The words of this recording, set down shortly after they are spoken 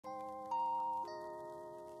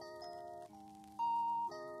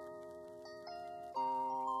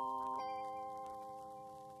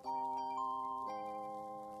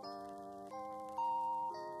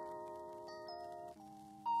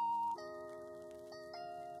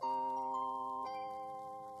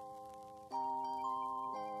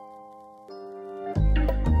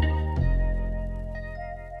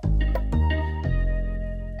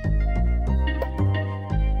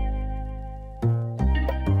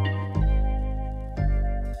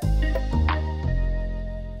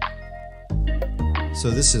So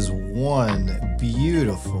this is one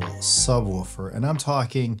beautiful subwoofer, and I'm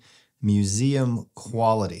talking museum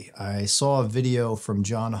quality. I saw a video from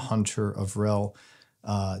John Hunter of REL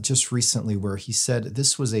just recently where he said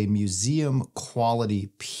this was a museum quality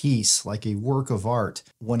piece, like a work of art.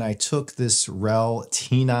 When I took this REL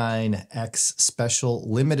T9X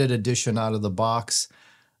special limited edition out of the box,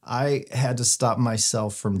 I had to stop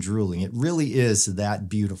myself from drooling. It really is that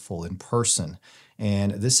beautiful in person.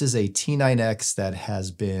 And this is a T9X that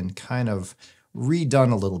has been kind of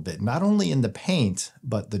redone a little bit, not only in the paint,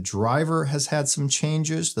 but the driver has had some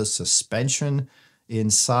changes. The suspension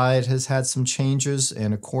inside has had some changes.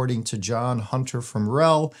 And according to John Hunter from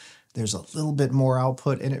REL, there's a little bit more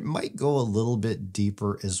output and it might go a little bit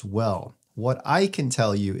deeper as well. What I can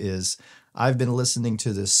tell you is I've been listening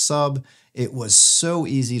to this sub. It was so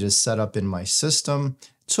easy to set up in my system.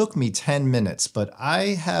 Took me 10 minutes, but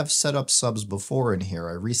I have set up subs before in here.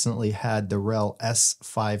 I recently had the REL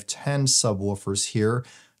S510 subwoofers here.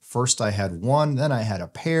 First I had one, then I had a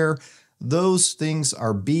pair. Those things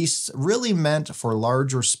are beasts, really meant for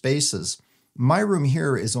larger spaces. My room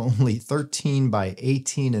here is only 13 by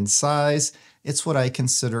 18 in size. It's what I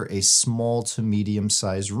consider a small to medium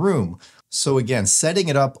sized room. So again, setting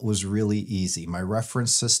it up was really easy. My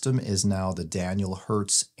reference system is now the Daniel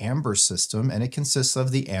Hertz Amber system, and it consists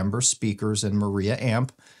of the Amber speakers and Maria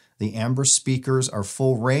amp. The Amber speakers are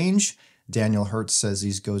full range. Daniel Hertz says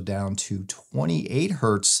these go down to 28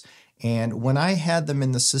 Hertz. And when I had them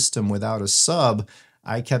in the system without a sub,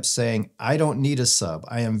 I kept saying, I don't need a sub.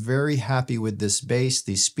 I am very happy with this bass.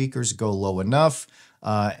 These speakers go low enough.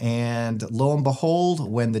 And lo and behold,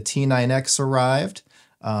 when the T9X arrived,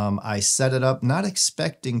 I set it up not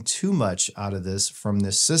expecting too much out of this from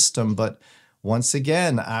this system, but once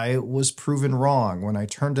again, I was proven wrong. When I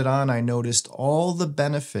turned it on, I noticed all the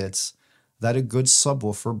benefits that a good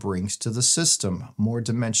subwoofer brings to the system. More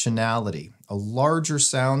dimensionality, a larger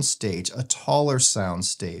sound stage, a taller sound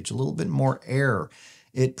stage, a little bit more air.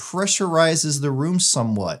 It pressurizes the room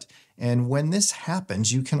somewhat. And when this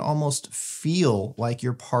happens, you can almost feel like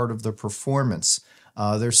you're part of the performance.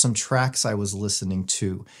 There's some tracks I was listening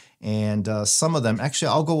to, and some of them, actually,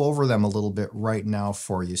 I'll go over them a little bit right now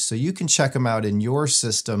for you. So you can check them out in your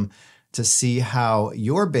system to see how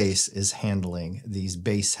your bass is handling these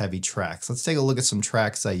bass-heavy tracks. Let's take a look at some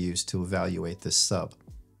tracks I used to evaluate this sub.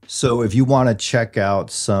 So if you want to check out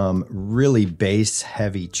some really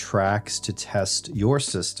bass-heavy tracks to test your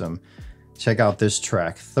system, check out this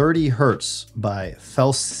track, 30 Hertz by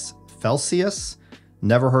Felsius.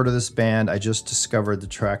 Never heard of this band. I just discovered the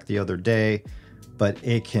track the other day, but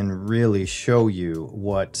it can really show you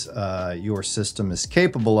what your system is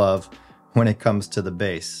capable of when it comes to the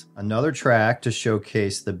bass. Another track to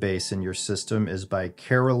showcase the bass in your system is by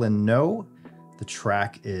Carolyn No. The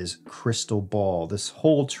track is Crystal Ball. This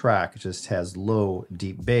whole track just has low,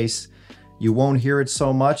 deep bass. You won't hear it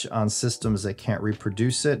so much on systems that can't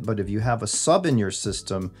reproduce it, but if you have a sub in your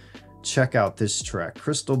system, check out this track,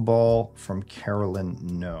 Crystal Ball from Carolyn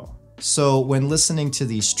No. So when listening to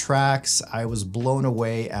these tracks, I was blown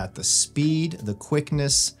away at the speed, the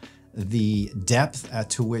quickness, the depth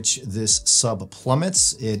to which this sub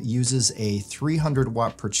plummets. It uses a 300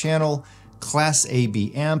 watt per channel Class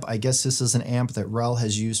AB amp. I guess this is an amp that REL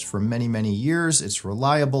has used for many, many years. It's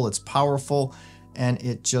reliable, it's powerful, and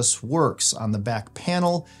it just works. On the back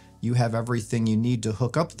panel, you have everything you need to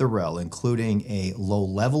hook up the REL, including a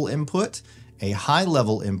low-level input, a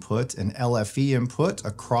high-level input, an LFE input,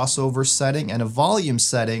 a crossover setting, and a volume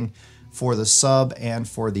setting for the sub and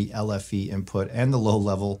for the LFE input and the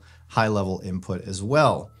low-level, high-level input as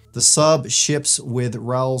well. The sub ships with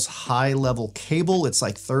REL's high-level cable. It's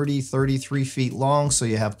like 33 feet long, so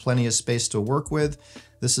you have plenty of space to work with.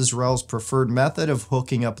 This is REL's preferred method of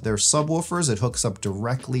hooking up their subwoofers. It hooks up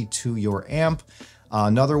directly to your amp.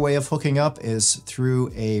 Another way of hooking up is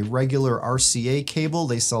through a regular RCA cable.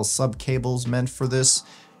 They sell sub cables meant for this,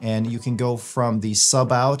 and you can go from the sub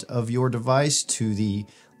out of your device to the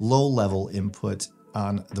low level input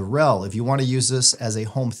on the REL. If you want to use this as a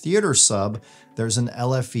home theater sub, there's an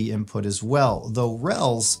LFE input as well. Though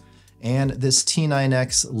REL's and this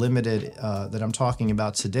T9X Limited that I'm talking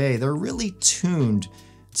about today, they're really tuned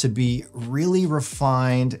to be really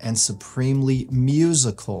refined and supremely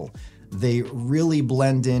musical. They really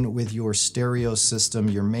blend in with your stereo system,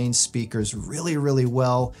 your main speakers really, really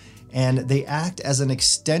well, and they act as an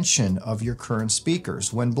extension of your current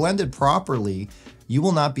speakers. When blended properly, you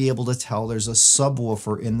will not be able to tell there's a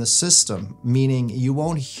subwoofer in the system, meaning you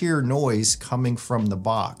won't hear noise coming from the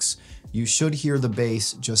box. you should hear the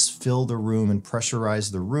bass just fill the room and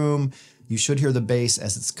pressurize the room. You should hear the bass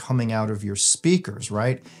as it's coming out of your speakers,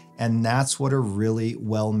 right? And that's what a really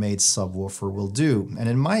well-made subwoofer will do. And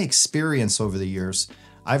in my experience over the years,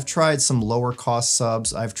 I've tried some lower cost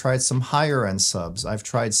subs, I've tried some higher end subs, I've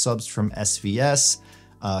tried subs from SVS,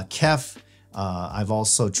 Kef, I've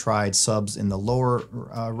also tried subs in the lower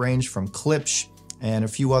range from Klipsch, and a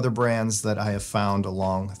few other brands that I have found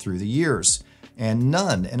along through the years. And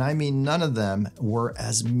none, and I mean none of them, were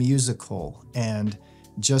as musical and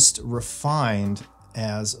just refined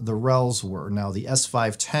as the RELs were. Now the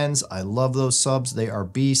S510s, I love those subs. They are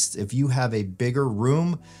beasts. If you have a bigger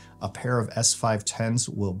room, a pair of S510s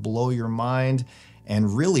will blow your mind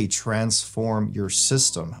and really transform your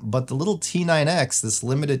system. But the little T9X, this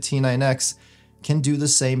limited T9X, can do the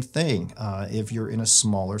same thing if you're in a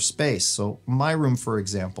smaller space. So my room, for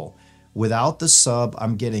example, without the sub,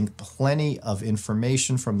 I'm getting plenty of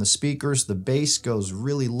information from the speakers. The bass goes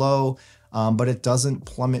really low, but it doesn't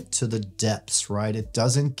plummet to the depths, right? It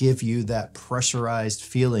doesn't give you that pressurized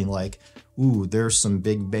feeling like, ooh, there's some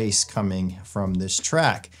big bass coming from this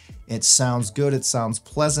track. It sounds good, it sounds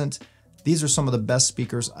pleasant. These are some of the best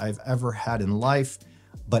speakers I've ever had in life,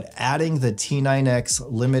 but adding the T9X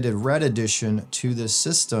Limited Red Edition to this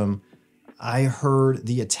system, I heard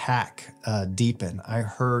the attack deepen. I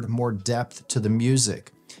heard more depth to the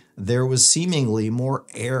music. There was seemingly more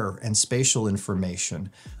air and spatial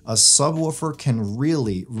information. A subwoofer can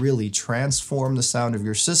really, really transform the sound of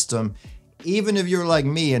your system, even if you're like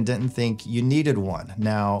me and didn't think you needed one.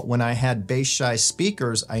 Now, when I had bass-shy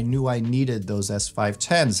speakers, I knew I needed those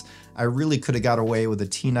S510s. I really could have got away with a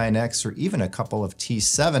T9X or even a couple of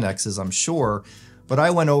T7Xs, I'm sure, but I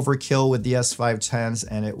went overkill with the S510s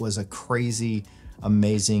and it was a crazy,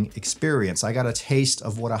 amazing experience. I got a taste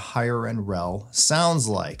of what a higher-end REL sounds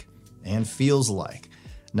like and feels like.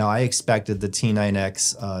 Now, I expected the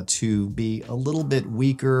T9X to be a little bit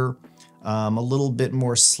weaker, a little bit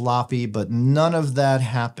more sloppy, but none of that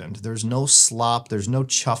happened. There's no slop, there's no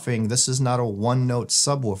chuffing. This is not a one-note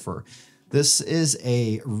subwoofer. This is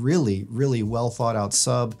a really, really well thought out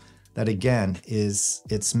sub that, again, is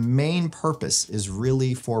its main purpose is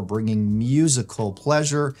really for bringing musical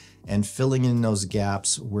pleasure and filling in those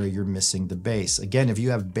gaps where you're missing the bass. Again, if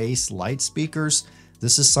you have bass light speakers,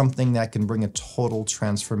 this is something that can bring a total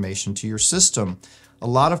transformation to your system. A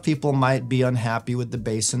lot of people might be unhappy with the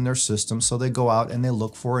bass in their system, so they go out and they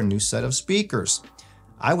look for a new set of speakers.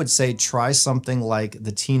 I would say try something like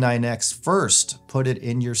the T9X first, put it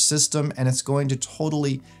in your system, and it's going to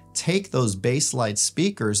totally take those bass light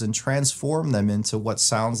speakers and transform them into what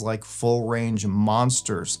sounds like full range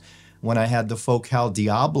monsters. When I had the Focal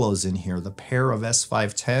Diablos in here, the pair of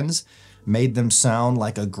S510s made them sound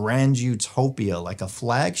like a grand utopia, like a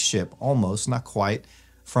flagship almost, not quite,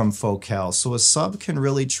 from Focal. So a sub can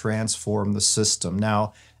really transform the system.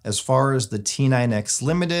 Now, as far as the T9X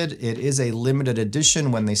Limited, it is a limited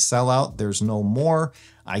edition. When they sell out, there's no more.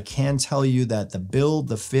 I can tell you that the build,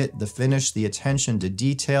 the fit, the finish, the attention to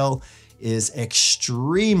detail is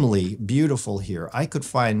extremely beautiful here. I could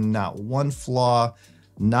find not one flaw,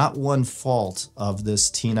 not one fault of this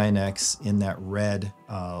T9X in that red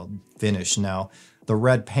finish. Now, the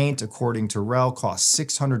red paint, according to REL, costs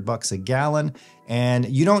 $600 a gallon, and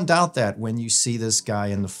you don't doubt that when you see this guy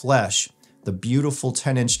in the flesh. The beautiful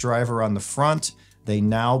 10-inch driver on the front, they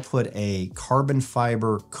now put a carbon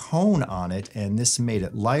fiber cone on it, and this made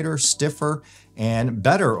it lighter, stiffer, and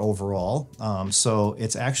better overall. So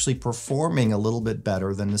it's actually performing a little bit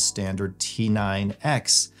better than the standard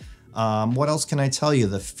T9X. What else can I tell you?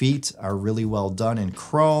 The feet are really well done in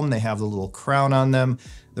chrome. They have the little crown on them.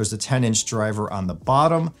 There's a 10-inch driver on the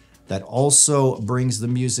bottom that also brings the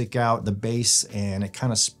music out, the bass, and it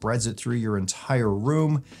kind of spreads it through your entire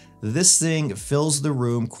room. This thing fills the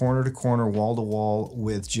room corner to corner, wall to wall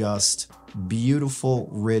with just beautiful,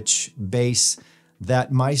 rich bass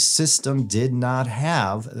that my system did not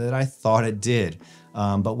have that I thought it did.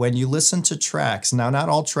 But when you listen to tracks, now not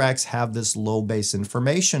all tracks have this low bass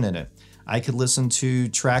information in it. I could listen to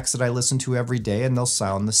tracks that I listen to every day and they'll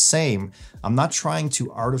sound the same. I'm not trying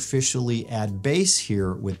to artificially add bass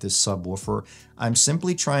here with this subwoofer. I'm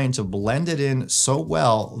simply trying to blend it in so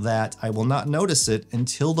well that I will not notice it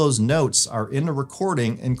until those notes are in the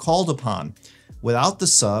recording and called upon. Without the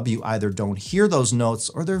sub, you either don't hear those notes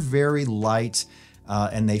or they're very light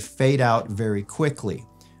and they fade out very quickly.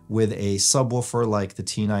 With a subwoofer like the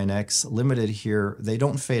T9X Limited here, they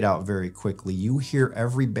don't fade out very quickly. You hear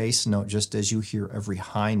every bass note just as you hear every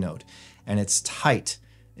high note, and it's tight.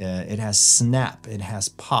 It has snap, it has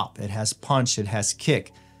pop, it has punch, it has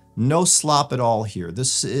kick. No slop at all here.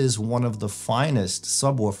 This is one of the finest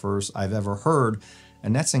subwoofers I've ever heard,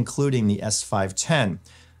 and that's including the S510.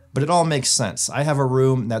 But it all makes sense. I have a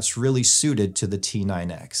room that's really suited to the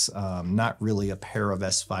T9X, not really a pair of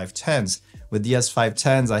S510s. With the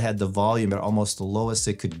S510s, I had the volume at almost the lowest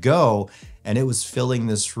it could go, and it was filling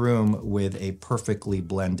this room with a perfectly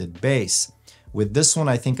blended bass. With this one,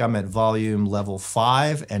 I think I'm at volume level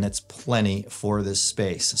 5, and it's plenty for this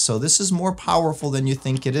space. So this is more powerful than you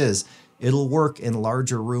think it is. It'll work in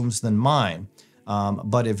larger rooms than mine.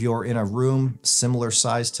 But if you're in a room similar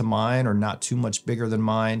size to mine or not too much bigger than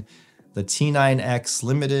mine, the T9X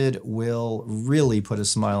Limited will really put a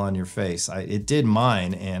smile on your face. It did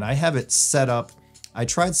mine, and I have it set up. I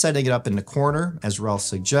tried setting it up in the corner, as REL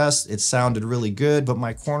suggests. It sounded really good, but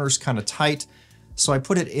my corner's kind of tight. So I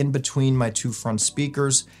put it in between my two front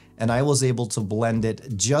speakers, and I was able to blend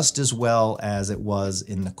it just as well as it was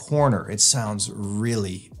in the corner. It sounds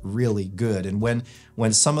really, really good. And when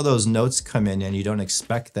some of those notes come in and you don't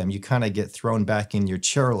expect them, you kind of get thrown back in your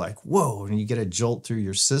chair like, whoa, and you get a jolt through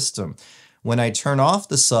your system. When I turn off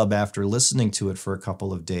the sub after listening to it for a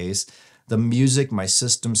couple of days, the music, my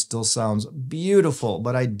system still sounds beautiful,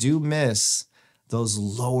 but I do miss those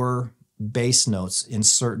lower bass notes in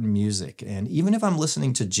certain music. And even if I'm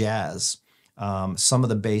listening to jazz, some of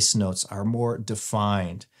the bass notes are more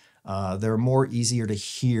defined. They're more easier to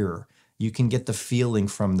hear. You can get the feeling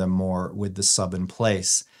from them more with the sub in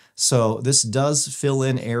place. So this does fill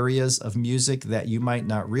in areas of music that you might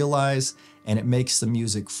not realize, and it makes the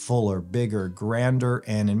music fuller, bigger, grander,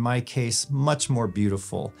 and in my case, much more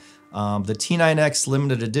beautiful. The T9X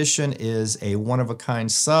Limited Edition is a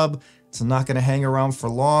one-of-a-kind sub. It's not going to hang around for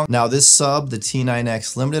long. Now this sub, the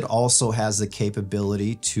T9X Limited, also has the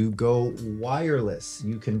capability to go wireless.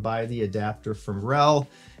 You can buy the adapter from REL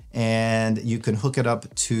and you can hook it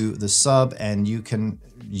up to the sub and you can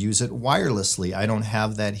use it wirelessly. I don't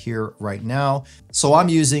have that here right now. So I'm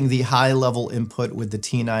using the high level input with the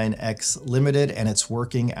T9X Limited, and it's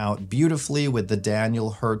working out beautifully with the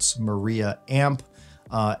Daniel Hertz Maria amp.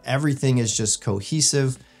 Everything is just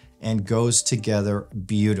cohesive and goes together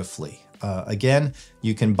beautifully. Again,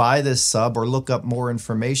 you can buy this sub or look up more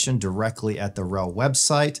information directly at the REL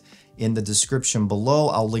website. In the description below,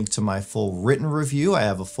 I'll link to my full written review. I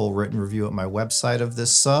have a full written review at my website of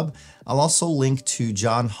this sub. I'll also link to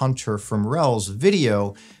John Hunter from REL's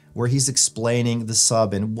video where he's explaining the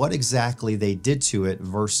sub and what exactly they did to it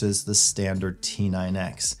versus the standard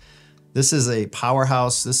T9X. This is a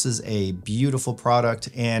powerhouse. This is a beautiful product,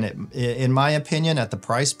 and in my opinion, at the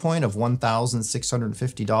price point of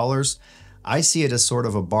 $1,650, I see it as sort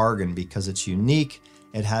of a bargain because it's unique.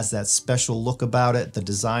 It has that special look about it, the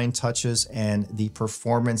design touches, and the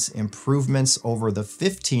performance improvements over the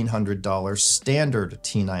 $1,500 standard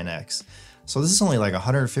T9X. So this is only like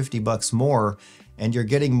 150 bucks more, and you're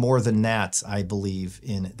getting more than that, I believe,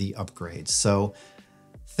 in the upgrade. So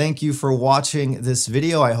thank you for watching this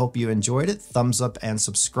video. I hope you enjoyed it. Thumbs up and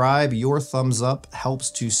subscribe. Your thumbs up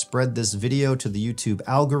helps to spread this video to the YouTube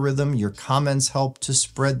algorithm. Your comments help to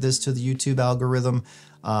spread this to the YouTube algorithm.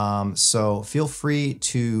 So feel free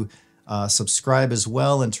to subscribe as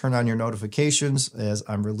well and turn on your notifications as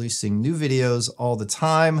I'm releasing new videos all the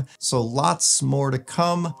time. So lots more to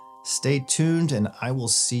come. Stay tuned, and I will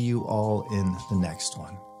see you all in the next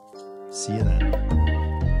one. See you then.